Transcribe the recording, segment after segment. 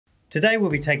Today we'll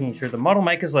be taking you through the Model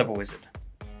Maker's Level Wizard.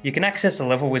 You can access the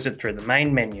Level Wizard through the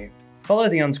main menu. Follow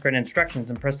the on-screen instructions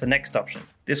and press the next option.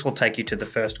 This will take you to the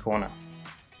first corner.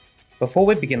 Before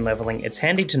we begin leveling, it's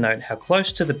handy to note how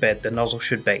close to the bed the nozzle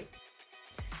should be.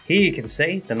 Here you can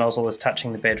see the nozzle is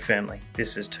touching the bed firmly.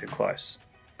 This is too close.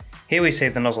 Here we see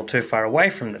the nozzle too far away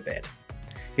from the bed.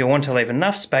 You'll want to leave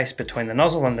enough space between the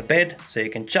nozzle and the bed so you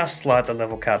can just slide the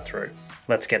level card through.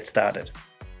 Let's get started.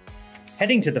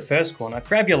 Heading to the first corner,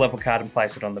 grab your level card and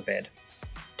place it on the bed.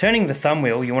 Turning the thumb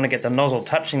wheel, you want to get the nozzle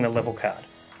touching the level card.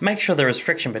 Make sure there is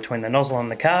friction between the nozzle and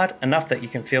the card, enough that you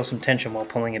can feel some tension while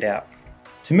pulling it out.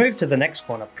 To move to the next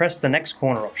corner, press the next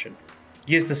corner option.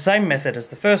 Use the same method as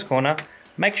the first corner,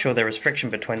 make sure there is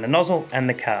friction between the nozzle and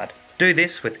the card. Do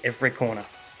this with every corner.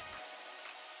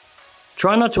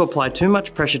 Try not to apply too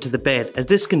much pressure to the bed, as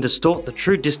this can distort the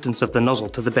true distance of the nozzle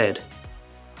to the bed.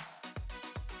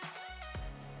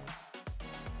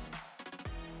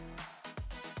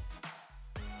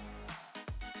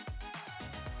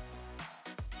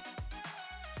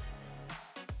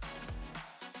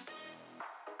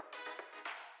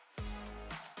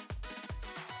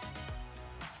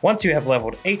 Once you have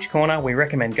leveled each corner, we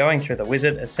recommend going through the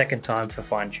wizard a second time for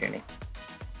fine-tuning.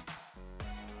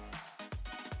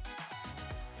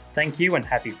 Thank you and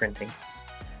happy printing.